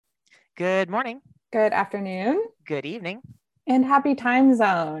Good morning, Good afternoon, good evening. and happy time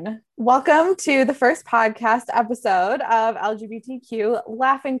zone. Welcome to the first podcast episode of LGBTQ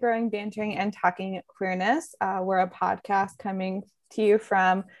Laughing, Growing, Bantering, and Talking Queerness. We're a podcast coming to you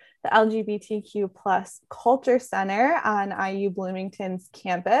from the LGBTQ plus Culture Center on IU Bloomington's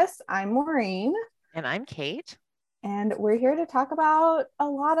campus. I'm Maureen, And I'm Kate. and we're here to talk about a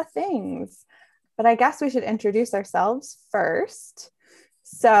lot of things. But I guess we should introduce ourselves first.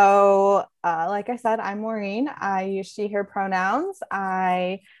 Like I said, I'm Maureen. I use she, her pronouns.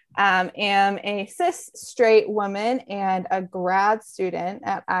 I am a cis straight woman and a grad student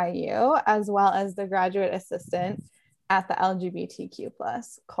at IU, as well as the graduate assistant at the LGBTQ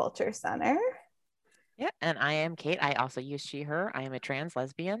plus Culture Center. Yeah, and I am Kate. I also use she, her. I am a trans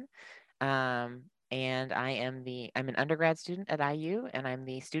lesbian. And I'm an undergrad student at IU, and I'm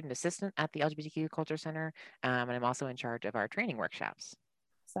the student assistant at the LGBTQ Culture Center. And I'm also in charge of our training workshops.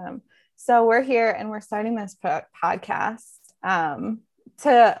 So we're here and we're starting this podcast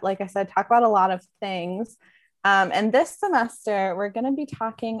to, like I said, talk about a lot of things. And this semester, we're going to be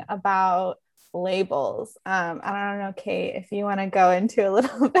talking about labels. I don't know, Kate, if you want to go into a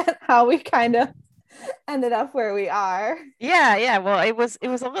little bit how we kind of ended up where we are. Yeah. Well, it was a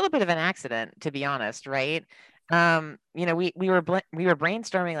little bit of an accident, to be honest, right? We were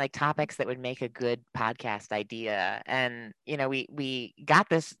brainstorming like topics that would make a good podcast idea, and we got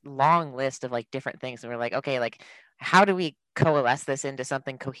this long list of like different things, and we're like, okay, like how do we coalesce this into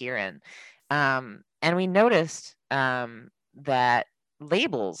something coherent? And we noticed that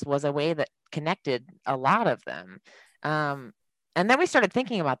labels was a way that connected a lot of them. Um, and then we started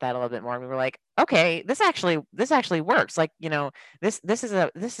thinking about that a little bit more, and we were like, okay, this actually works. Like, this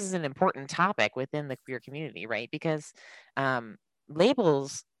is an important topic within the queer community, right? Because um,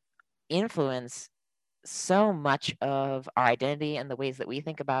 labels influence so much of our identity and the ways that we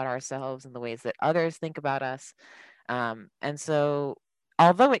think about ourselves and the ways that others think about us. And so,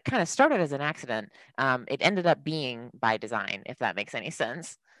 although it kind of started as an accident, it ended up being by design, if that makes any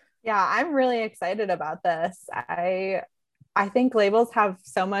sense. Yeah, I'm really excited about this. I think labels have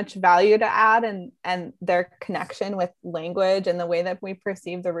so much value to add, and their connection with language and the way that we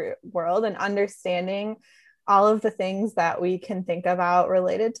perceive the world and understanding all of the things that we can think about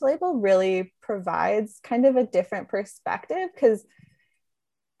related to label really provides kind of a different perspective. Because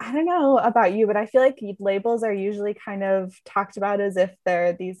I don't know about you, but I feel like labels are usually kind of talked about as if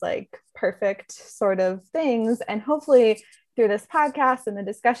they're these like perfect sort of things. And hopefully, through this podcast and the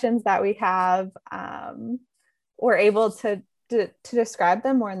discussions that we have, we're able to describe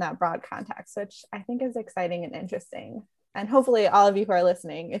them more in that broad context, which I think is exciting and interesting. And hopefully, all of you who are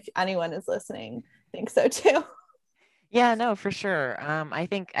listening, if anyone is listening, think so too. Yeah, no, for sure. I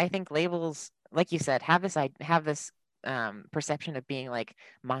think labels, like you said, have this perception of being like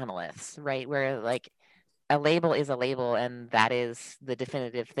monoliths, right? Where like a label is a label and that is the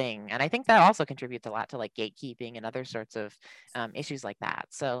definitive thing. And I think that also contributes a lot to like gatekeeping and other sorts of issues like that.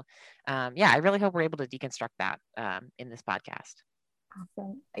 So yeah, I really hope we're able to deconstruct that in this podcast.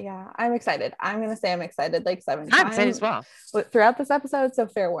 Awesome. Yeah, I'm excited. I'm going to say I'm excited like seven I'm excited as times well. throughout this episode. So,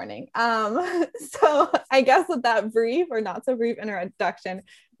 fair warning. So, I guess with that brief or not so brief introduction,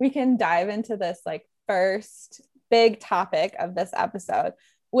 we can dive into this like first big topic of this episode,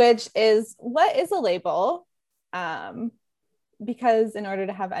 which is what is a label? Um, because in order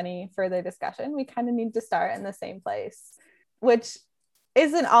to have any further discussion, we kind of need to start in the same place, which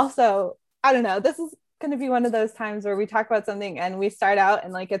isn't also, I don't know, this is going to be one of those times where we talk about something and we start out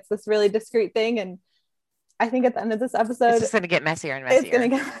and like it's this really discrete thing. And I think at the end of this It's episode, just going to get messier and it's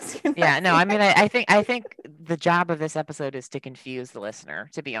going messier. to get messier and Yeah, no, messier. I mean, I think the job of this episode is to confuse the listener,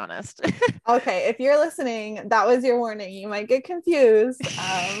 to be honest. Okay, if you're listening, that was your warning. You might get confused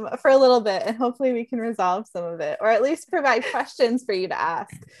for a little bit, and hopefully we can resolve some of it, or at least provide questions for you to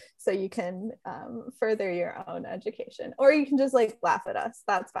ask so you can further your own education, or you can just like laugh at us.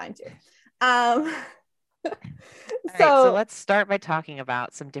 That's fine too. Um, All right, so so let's start by talking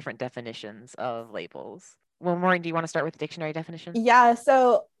about some different definitions of labels. Well, Maureen, do you want to start with the dictionary definition? yeah,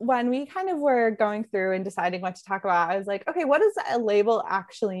 so when we kind of were going through and deciding what to talk about, I was like, okay, what does a label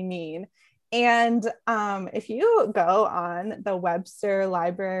actually mean? And if you go on the Webster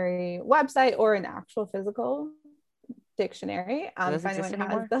Library website or an actual physical dictionary, Do if those anyone exist has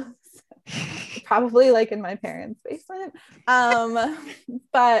anymore? those, probably like in my parents' basement.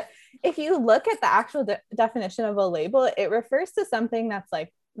 But if you look at the actual definition of a label, it refers to something that's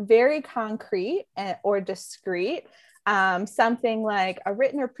like very concrete or discrete. Something like a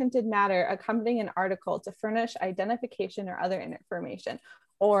written or printed matter accompanying an article to furnish identification or other information,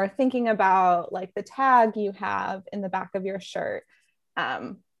 or thinking about like the tag you have in the back of your shirt.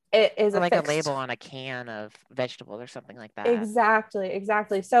 Um, it is Or like a affixed. label on a can of vegetables or something like that.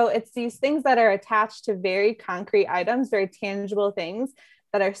 Exactly. So it's these things that are attached to very concrete items, very tangible things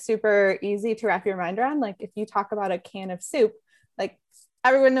that are super easy to wrap your mind around. Like if you talk about a can of soup, like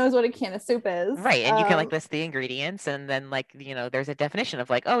everyone knows what a can of soup is. Right. And you can like list the ingredients and then like, there's a definition of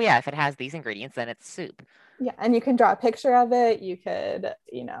like, oh yeah, if it has these ingredients, then it's soup. Yeah, and you can draw a picture of it. You could,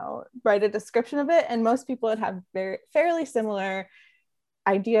 write a description of it, and most people would have very fairly similar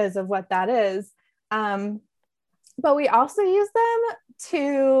ideas of what that is. Um, but we also use them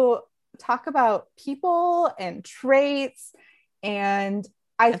to talk about people and traits, and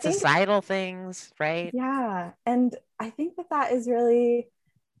I And think, societal things, right? yeah, and I think that is really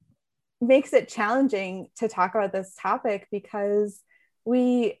makes it challenging to talk about this topic because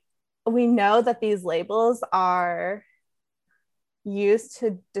we we know that these labels are used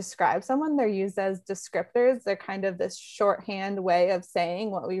to describe someone. They're used as descriptors. They're kind of this shorthand way of saying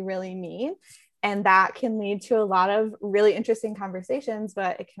what we really mean. And that can lead to a lot of really interesting conversations,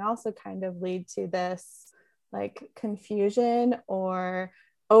 but it can also kind of lead to this like confusion or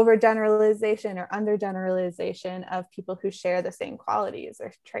overgeneralization or undergeneralization of people who share the same qualities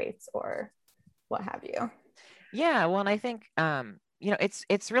or traits or what have you. Yeah, well, and I think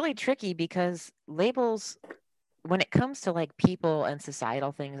it's really tricky because labels, when it comes to like people and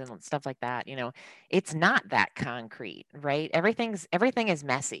societal things and stuff like that, it's not that concrete, right? Everything is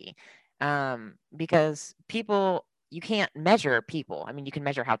messy. Because people, you can't measure people. I mean, you can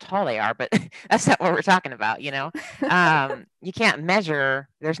measure how tall they are, but that's not what we're talking about, You can't measure,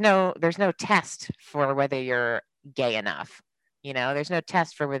 there's no test for whether you're gay enough. There's no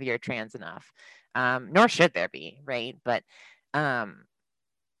test for whether you're trans enough. Nor should there be, right? But um,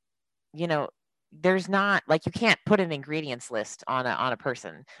 you know, there's not like, you can't put an ingredients list on a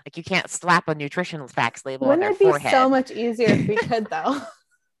person. Like you can't slap a nutritional facts label on Wouldn't their it be so forehead. much easier if we could though?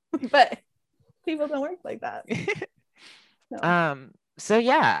 But people don't work like that. No. So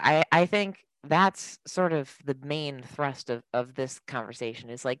yeah, I think that's sort of the main thrust of this conversation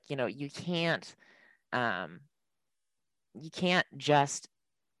is like, um you can't just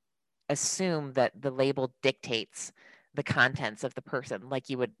assume that the label dictates the contents of the person like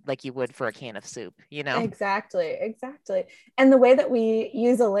you would for a can of soup. Exactly. And the way that we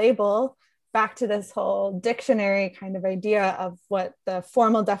use a label, back to this whole dictionary kind of idea of what the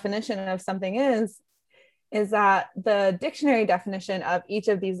formal definition of something is that the dictionary definition of each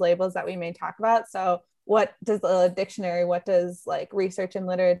of these labels that we may talk about. So what does the dictionary, what does like research and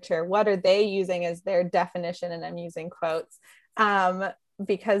literature, what are they using as their definition? And I'm using quotes.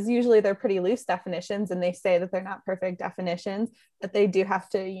 Because usually they're pretty loose definitions and they say that they're not perfect definitions, but they do have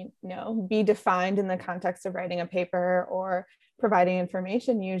to, be defined in the context of writing a paper or providing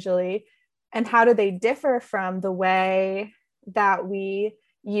information usually. And how do they differ from the way that we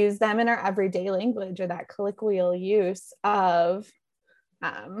use them in our everyday language, or that colloquial use of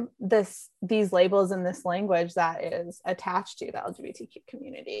these labels in this language that is attached to the LGBTQ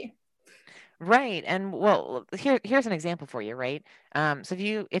community? Right. And well, here's an example for you, right? So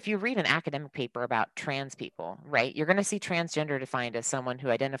if you read an academic paper about trans people, right, you're going to see transgender defined as someone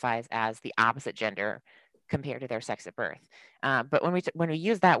who identifies as the opposite gender compared to their sex at birth. But when we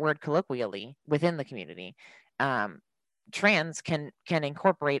use that word colloquially within the community, trans can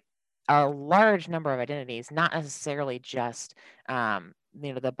incorporate a large number of identities, not necessarily just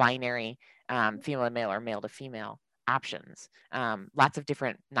the binary female to male or male to female options. Lots of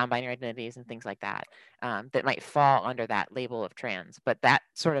different non-binary identities and things like that that might fall under that label of trans, but that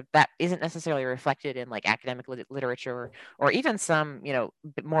isn't necessarily reflected in like academic literature or even some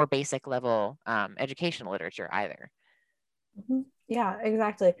more basic level educational literature either. Yeah,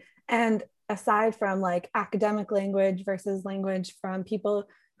 exactly. And aside from like academic language versus language from people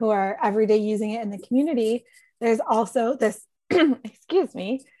who are everyday using it in the community, there's also this, excuse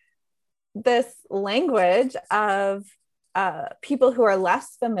me, this language of people who are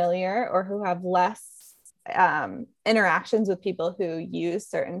less familiar or who have less interactions with people who use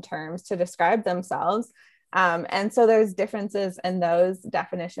certain terms to describe themselves. And so there's differences in those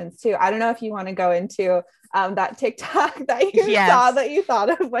definitions too. I don't know if you want to go into that TikTok that you saw that you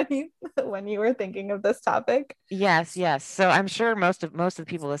thought of when you were thinking of this topic. Yes. So I'm sure most of the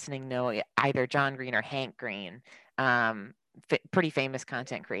people listening know either John Green or Hank Green, pretty famous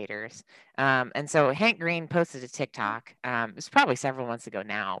content creators. And so Hank Green posted a TikTok. It was probably several months ago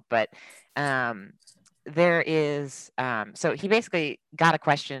now, but there is so he basically got a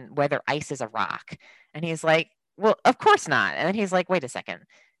question whether ice is a rock, and he's like, well, of course not. And then he's like, wait a second,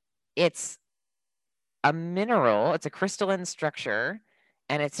 it's a mineral, it's a crystalline structure,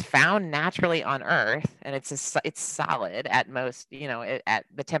 and it's found naturally on Earth, and it's solid at most, at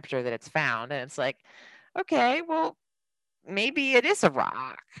the temperature that it's found, and it's like, okay, well, maybe it is a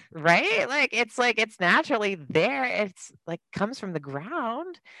rock, right? Like it's naturally there. It's like comes from the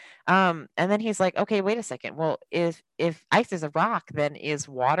ground. And then he's like, okay, wait a second. Well, if ice is a rock, then is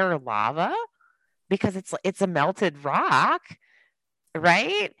water lava? Because it's a melted rock,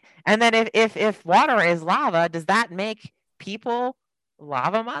 right? And then if water is lava, does that make people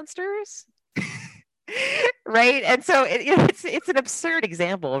lava monsters? Right. And so it's an absurd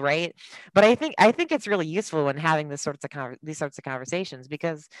example, right? But I think it's really useful when having these sorts of conversations,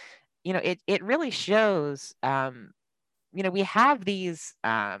 because it really shows, we have these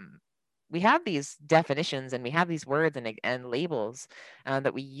definitions, and we have these words and labels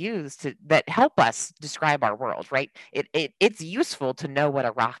that we use that help us describe our world, right? It's useful to know what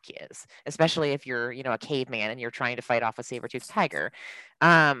a rock is, especially if you're a caveman and you're trying to fight off a saber-toothed tiger.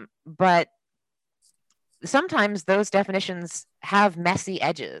 But sometimes those definitions have messy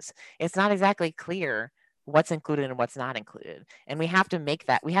edges. It's not exactly clear what's included and what's not included, and we have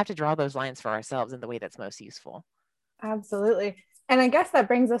to draw those lines for ourselves in the way that's most useful. Absolutely. And I guess that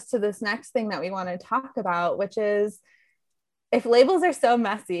brings us to this next thing that we want to talk about, which is, if labels are so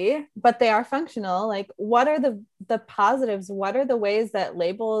messy, but they are functional, like what are the positives? What are the ways that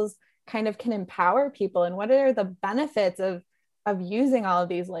labels kind of can empower people? And what are the benefits of using all of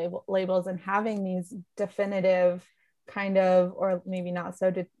these labels and having these definitive kind of, or maybe not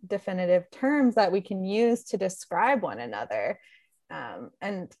so definitive terms that we can use to describe one another?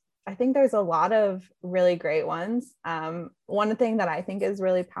 And I think there's a lot of really great ones. One thing that I think is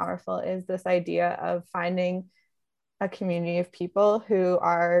really powerful is this idea of finding a community of people who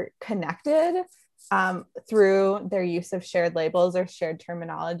are connected through their use of shared labels or shared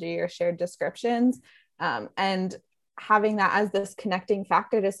terminology or shared descriptions. And having that as this connecting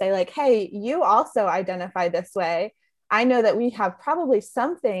factor to say, like, hey, you also identify this way. I know that we have probably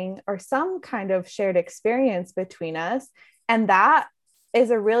something or some kind of shared experience between us. And that is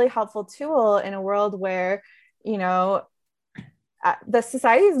a really helpful tool in a world where, the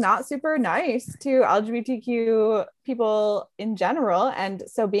society is not super nice to LGBTQ people in general. And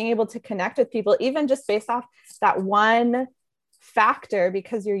so being able to connect with people, even just based off that one factor,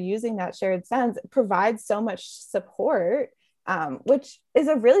 because you're using that shared sense, provides so much support, which is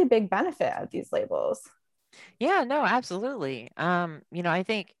a really big benefit of these labels. Yeah, no, absolutely. I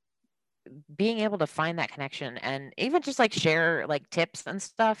think being able to find that connection, and even just like share like tips and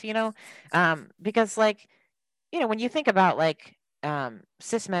stuff, because like, when you think about like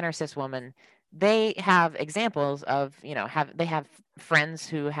cis men or cis women, they have examples of, they have friends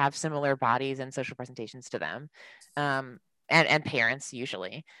who have similar bodies and social presentations to them, and parents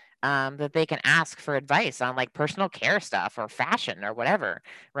usually, that they can ask for advice on like personal care stuff or fashion or whatever,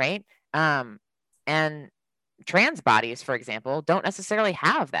 right? And trans bodies, for example, don't necessarily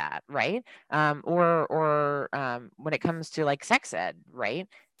have that, right? Or when it comes to like sex ed, right?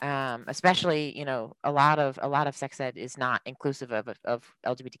 Especially, a lot of sex ed is not inclusive of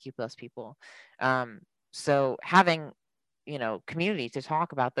LGBTQ plus people. So having, community to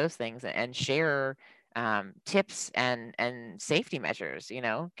talk about those things and share tips and safety measures,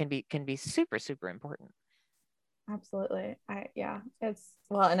 can be super, super important. Absolutely. It's,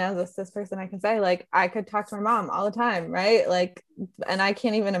 well, and as a cis person, I can say, like, I could talk to my mom all the time, right? Like, and I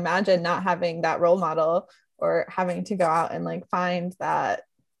can't even imagine not having that role model or having to go out and like find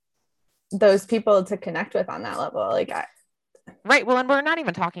those people to connect with on that level. Right. Well, and we're not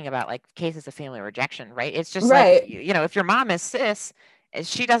even talking about like cases of family rejection, right? It's just right. like, if your mom is cis,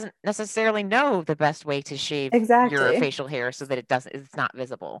 she doesn't necessarily know the best way to shave your Exactly. facial hair so that it's not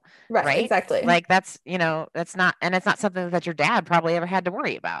visible, Right. right? Exactly. Like that's not, and it's not something that your dad probably ever had to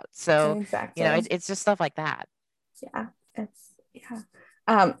worry about. So, Exactly. it's just stuff like that. Yeah. Yeah.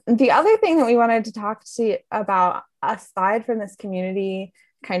 The other thing that we wanted to talk to you about, aside from this community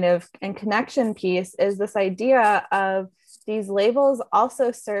kind of and connection piece, is this idea of these labels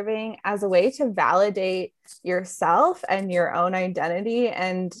also serving as a way to validate yourself and your own identity,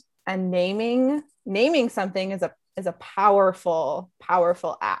 and naming something is a powerful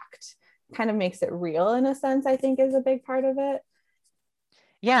act. Kind of makes it real in a sense, I think, is a big part of it.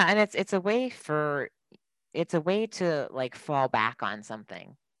 Yeah, and it's a way to like fall back on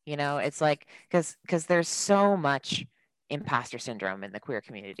something. It's like, because there's so much imposter syndrome in the queer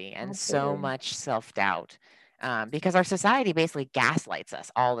community, and so Absolutely. much self-doubt, because our society basically gaslights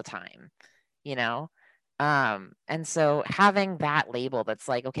us all the time, you know and so having that label that's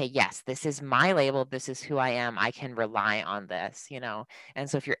like, okay, yes, this is my label, this is who I am, I can rely on this. And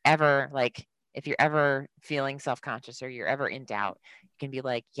so if you're ever like if you're ever feeling self-conscious or you're ever in doubt, you can be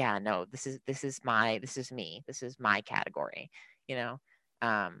like, yeah, no, this is me, this is my category, you know.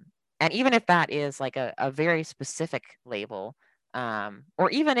 And even if that is like a very specific label, or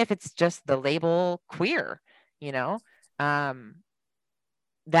even if it's just the label queer, you know,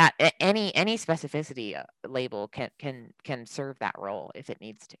 that any specificity label can serve that role if it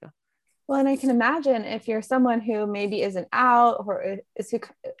needs to. Well, and I can imagine if you're someone who maybe isn't out or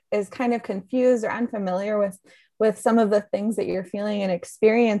is kind of confused or unfamiliar with some of the things that you're feeling and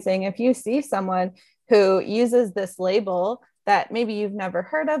experiencing, if you see someone who uses this label that maybe you've never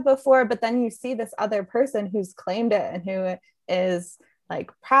heard of before, but then you see this other person who's claimed it and who is like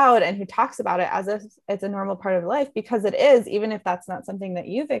proud and who talks about it as if it's a normal part of life, because it is, even if that's not something that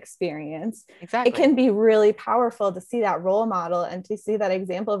you've experienced. It Exactly. can be really powerful to see that role model and to see that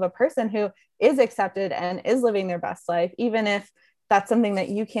example of a person who is accepted and is living their best life, even if that's something that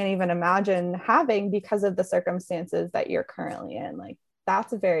you can't even imagine having because of the circumstances that you're currently in. Like,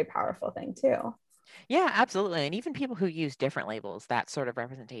 that's a very powerful thing too. Yeah, absolutely. And even people who use different labels, that sort of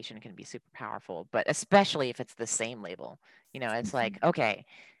representation can be super powerful, but especially if it's the same label. You know, it's like, okay,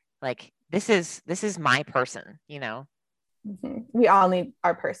 like this is my person, you know. Mm-hmm. We all need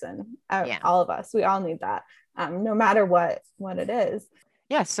our person, Yeah. all of us. We all need that, no matter what it is.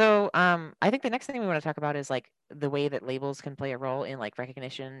 Yeah, so I think the next thing we want to talk about is like the way that labels can play a role in like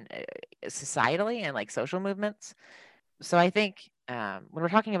recognition societally and like social movements. So I think when we're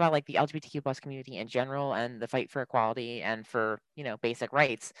talking about like the LGBTQ plus community in general and the fight for equality and for, you know, basic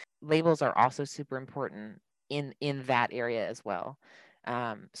rights, labels are also super important in that area as well.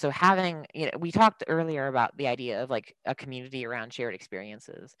 So having, you know, we talked earlier about the idea of like a community around shared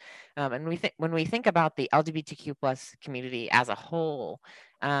experiences, and when we think about the LGBTQ plus community as a whole,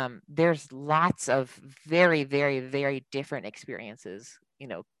 there's lots of very, very, very different experiences, you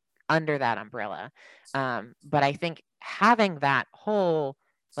know, under that umbrella. But I think having that whole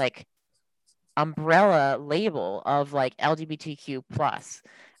like umbrella label of like LGBTQ plus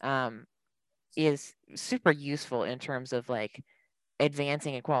is super useful in terms of like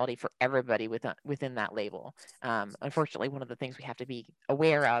advancing equality for everybody within that label. Unfortunately, one of the things we have to be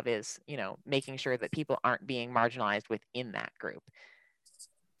aware of is, you know, making sure that people aren't being marginalized within that group.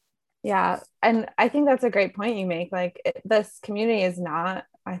 Yeah. And I think that's a great point you make. Like, this community is not,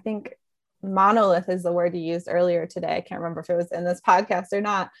 I think monolith is the word you used earlier today. I can't remember if it was in this podcast or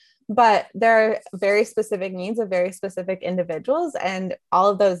not, but there are very specific needs of very specific individuals, and all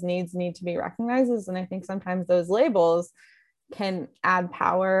of those needs need to be recognized. And I think sometimes those labels can add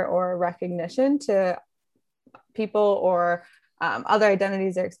power or recognition to people or other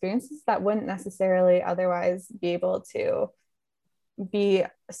identities or experiences that wouldn't necessarily otherwise be able to be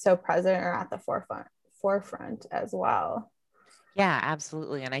so present or at the forefront as well. Yeah,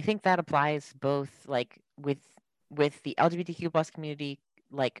 absolutely. And I think that applies both like with the LGBTQ plus community,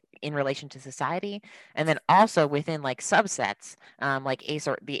 like in relation to society, and then also within like subsets, like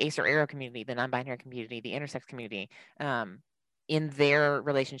the ace or arrow community, the non-binary community, the intersex community, in their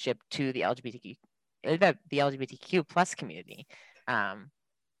relationship to the the LGBTQ plus community, um,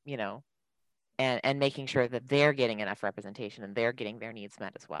 you know, and making sure that they're getting enough representation and they're getting their needs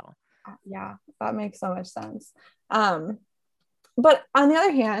met as well. Yeah, that makes so much sense. But on the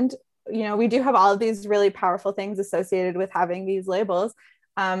other hand, we do have all of these really powerful things associated with having these labels.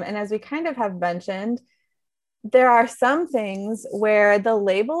 And as we kind of have mentioned, there are some things where the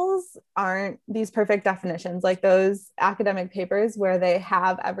labels aren't these perfect definitions, like those academic papers where they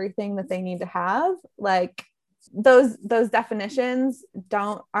have everything that they need to have. Like, those definitions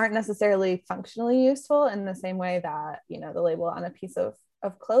aren't necessarily functionally useful in the same way that the label on a piece of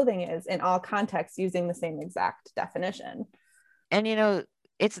clothing is in all contexts using the same exact definition. And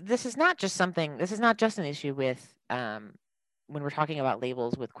this is not just an issue with when we're talking about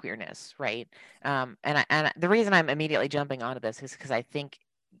labels with queerness, right? And the reason I'm immediately jumping onto this is because I think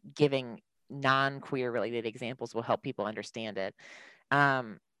giving non-queer related examples will help people understand it.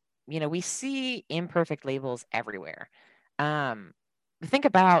 We see imperfect labels everywhere. Think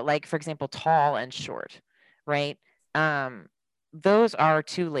about, like, for example, tall and short, right? Those are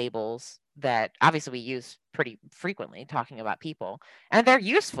two labels that obviously we use pretty frequently talking about people, and they're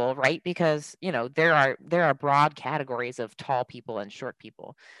useful, right? Because there are broad categories of tall people and short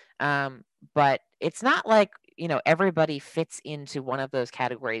people, but it's not like everybody fits into one of those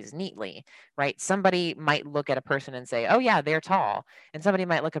categories neatly, right? Somebody might look at a person and say, oh yeah, they're tall, and somebody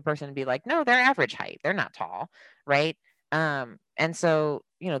might look at a person and be like, no, they're average height, they're not tall, right? And so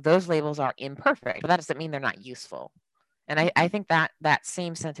those labels are imperfect, but that doesn't mean they're not useful. And I think that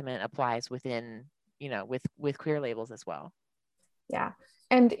same sentiment applies within with queer labels as well. Yeah.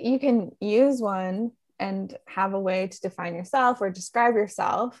 And you can use one and have a way to define yourself or describe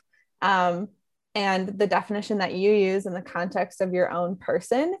yourself. Um, and the definition that you use in the context of your own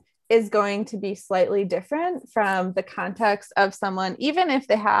person is going to be slightly different from the context of someone, even if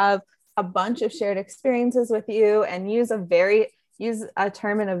they have a bunch of shared experiences with you and use a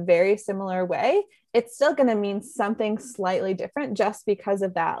term in a very similar way. It's still going to mean something slightly different just because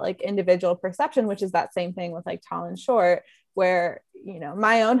of that like individual perception, which is that same thing with like tall and short, where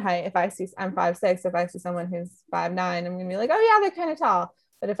my own height, if I see, I'm 5'6", if I see someone who's 5'9", I'm gonna be like, oh yeah, they're kind of tall.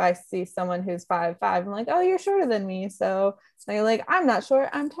 But if I see someone who's 5'5", I'm like, oh, you're shorter than me, so you're like, I'm not short,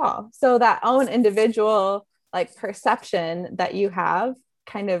 I'm tall. So that own individual like perception that you have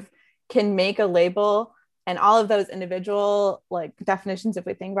kind of can make a label. And all of those individual like definitions, if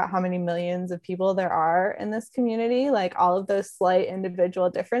we think about how many millions of people there are in this community, like all of those slight individual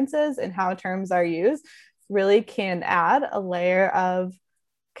differences in how terms are used really can add a layer of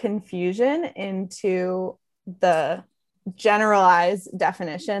confusion into the generalized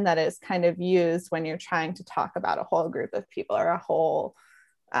definition that is kind of used when you're trying to talk about a whole group of people or a whole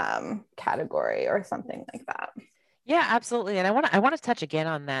category or something like that. Yeah, absolutely. And I want to touch again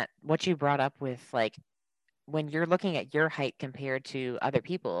on that, what you brought up with like when you're looking at your height compared to other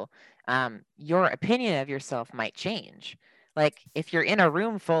people, your opinion of yourself might change. Like if you're in a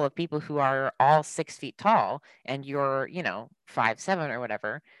room full of people who are all 6 feet tall and you're, 5'7" or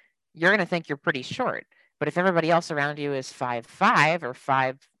whatever, you're going to think you're pretty short. But if everybody else around you is 5'5" or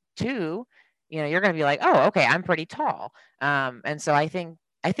 5'2", you're going to be like, oh, okay, I'm pretty tall. And so I think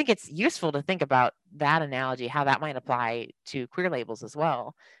it's useful to think about that analogy, how that might apply to queer labels as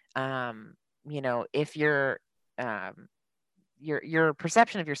well. If your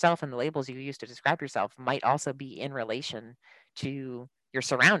perception of yourself and the labels you use to describe yourself might also be in relation to your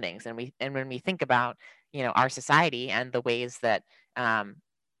surroundings. And when we think about, our society and the ways that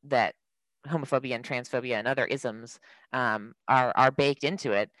that homophobia and transphobia and other isms are baked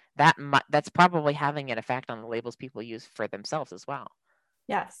into it, that's probably having an effect on the labels people use for themselves as well.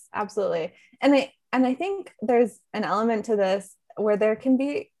 Yes, absolutely. And I think there's an element to this where there can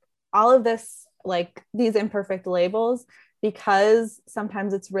be all of this like these imperfect labels, because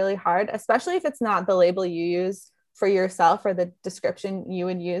sometimes it's really hard, especially if it's not the label you use for yourself or the description you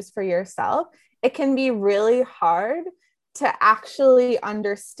would use for yourself. It can be really hard to actually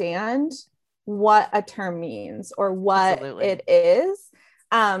understand what a term means or what Absolutely. it is.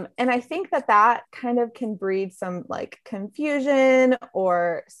 And I think that kind of can breed some like confusion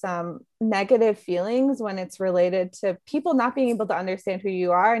or some negative feelings when it's related to people not being able to understand who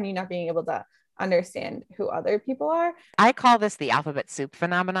you are and you not being able to understand who other people are. I call this the alphabet soup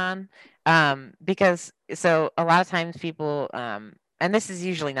phenomenon, because so a lot of times people, and this is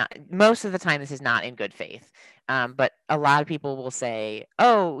usually not, most of the time this is not in good faith, but a lot of people will say,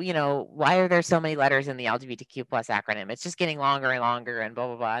 oh, why are there so many letters in the LGBTQ plus acronym? It's just getting longer and longer and blah,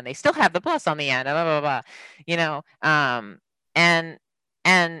 blah, blah. And they still have the plus on the end, blah, blah, blah,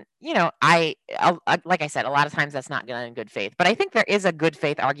 and like I said, a lot of times that's not done in good faith, but I think there is a good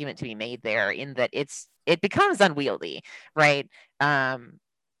faith argument to be made there in that it becomes unwieldy, right? And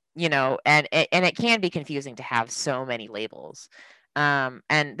it can be confusing to have so many labels.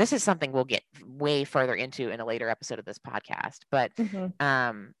 And this is something we'll get way further into in a later episode of this podcast. But,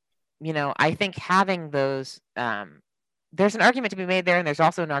 I think having those, there's an argument to be made there, and there's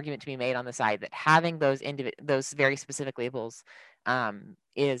also an argument to be made on the side that having those very specific labels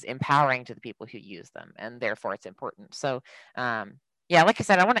is empowering to the people who use them, and therefore it's important. So, yeah, like I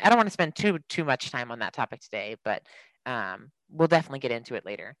said, I don't want to spend too much time on that topic today, but we'll definitely get into it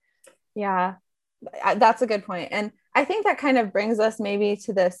later. Yeah, that's a good point. And I think that kind of brings us maybe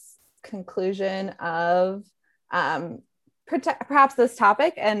to this conclusion of perhaps this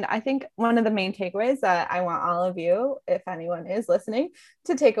topic. And I think one of the main takeaways that I want all of you, if anyone is listening,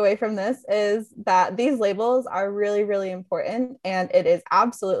 to take away from this is that these labels are really, really important. And it is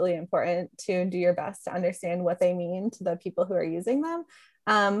absolutely important to do your best to understand what they mean to the people who are using them.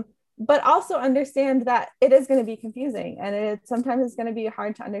 But also understand that it is going to be confusing and it sometimes is going to be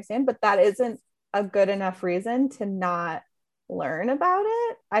hard to understand, but that isn't a good enough reason to not learn about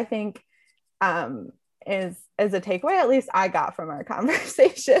it, I think, is a takeaway, at least I got from our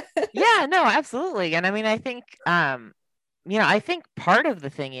conversation. Yeah, no, absolutely. And I mean, I think, I think part of the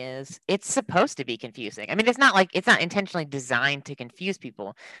thing is it's supposed to be confusing. I mean, it's not intentionally designed to confuse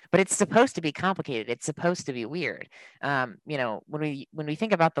people, but it's supposed to be complicated. It's supposed to be weird. When we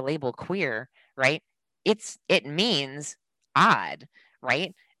think about the label queer, right? It means odd,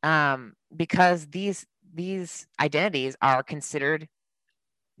 right? Because these identities are considered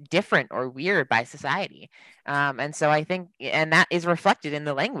different or weird by society. And so I think, and that is reflected in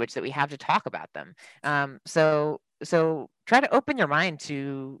the language that we have to talk about them. So try to open your mind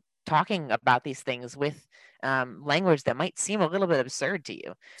to talking about these things with language that might seem a little bit absurd to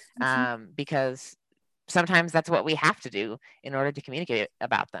you, because sometimes that's what we have to do in order to communicate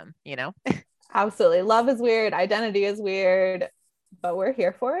about them, you know? Absolutely. Love is weird. Identity is weird, but we're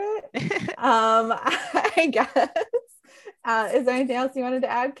here for it. I guess. Is there anything else you wanted to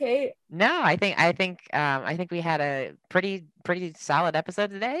add, Kate? No, I think we had a pretty solid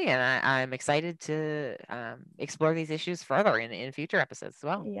episode today, and I'm excited to explore these issues further in future episodes as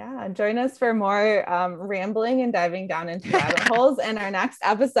well. Yeah, join us for more rambling and diving down into rabbit holes in our next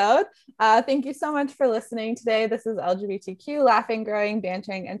episode. Thank you so much for listening today. This is LGBTQ Laughing, Growing,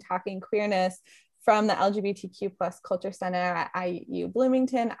 Bantering, and Talking Queerness from the LGBTQ Plus Culture Center at IU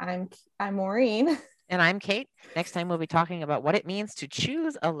Bloomington. I'm Maureen. And I'm Kate. Next time we'll be talking about what it means to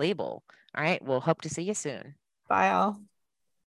choose a label. All right, we'll hope to see you soon. Bye all.